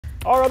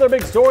Our other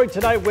big story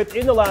tonight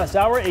within the last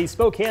hour, a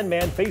Spokane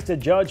man faced a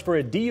judge for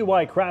a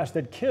DUI crash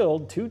that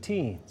killed 2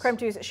 teens. KREM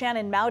 2's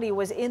Shannon Mowdy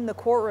was in the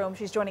courtroom.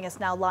 She's joining us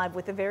now live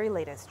with the very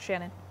latest.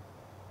 Shannon.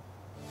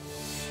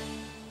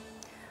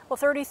 Well,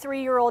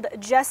 33-year-old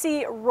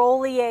Jesse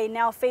Roullier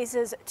now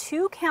faces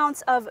 2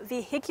 counts of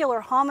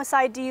vehicular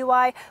homicide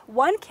DUI,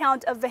 1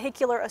 count of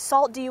vehicular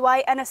assault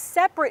DUI, and a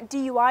separate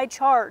DUI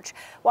charge.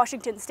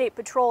 Washington State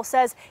Patrol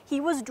says he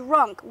was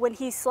drunk when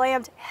he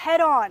slammed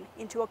head-on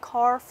into a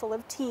car full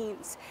of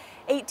teens.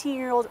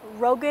 18-year-old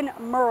Rogan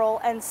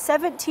Merle and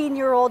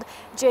 17-year-old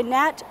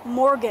Jeanette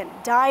Morgan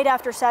died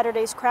after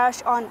Saturday's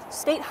crash on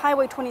State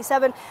Highway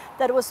 27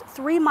 that was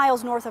 3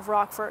 miles north of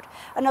Rockford.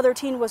 Another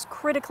teen was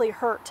critically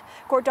hurt.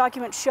 Court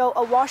documents show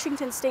a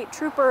Washington State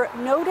trooper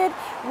noted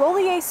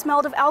Roullier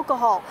smelled of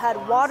alcohol, had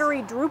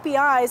watery, droopy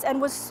eyes, and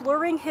was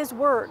slurring his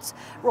words.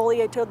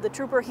 Roullier told the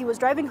trooper he was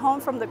driving home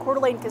from the Coeur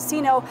d'Alene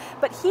casino,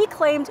 but he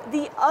claimed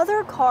the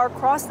other car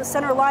crossed the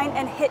center line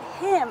and hit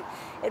him.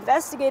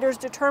 Investigators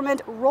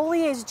determined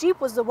Rollier's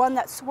Jeep was the one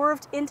that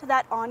swerved into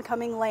that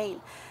oncoming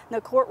lane. The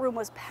courtroom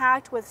was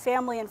packed with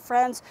family and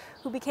friends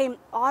who became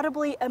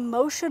audibly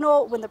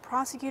emotional when the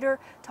prosecutor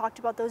talked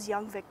about those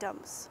young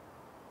victims.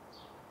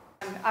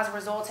 As a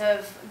result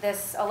of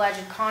this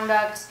alleged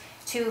conduct,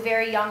 2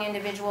 very young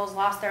individuals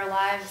lost their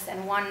lives,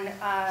 and 1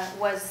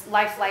 was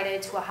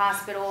life-flighted to a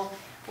hospital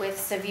with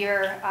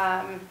severe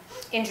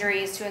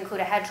injuries, to include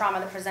a head trauma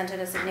that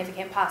presented a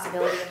significant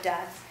possibility of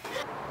death.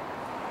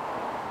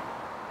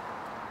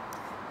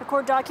 The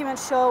court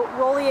documents show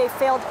Roullier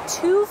failed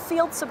 2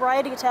 field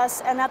sobriety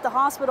tests, and at the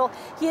hospital,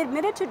 he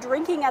admitted to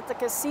drinking at the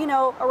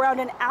casino around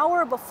an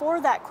hour before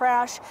that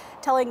crash,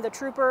 telling the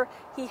trooper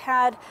he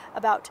had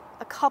about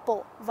a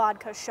couple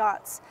vodka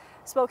shots.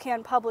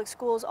 Spokane Public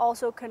Schools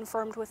also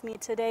confirmed with me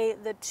today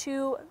the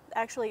 2,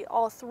 actually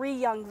all 3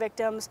 young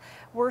victims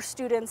were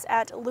students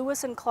at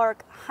Lewis and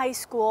Clark High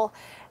School,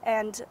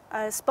 and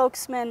a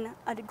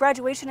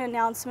graduation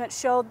announcement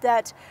showed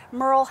that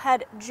Merle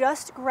had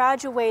just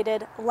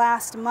graduated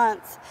last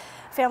month.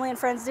 Family and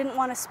friends didn't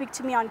want to speak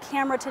to me on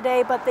camera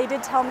today, but they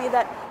did tell me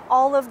that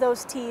all of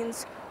those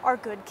teens are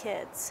good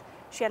kids.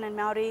 Shannon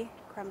Mowdy,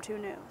 KREM 2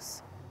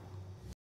 News.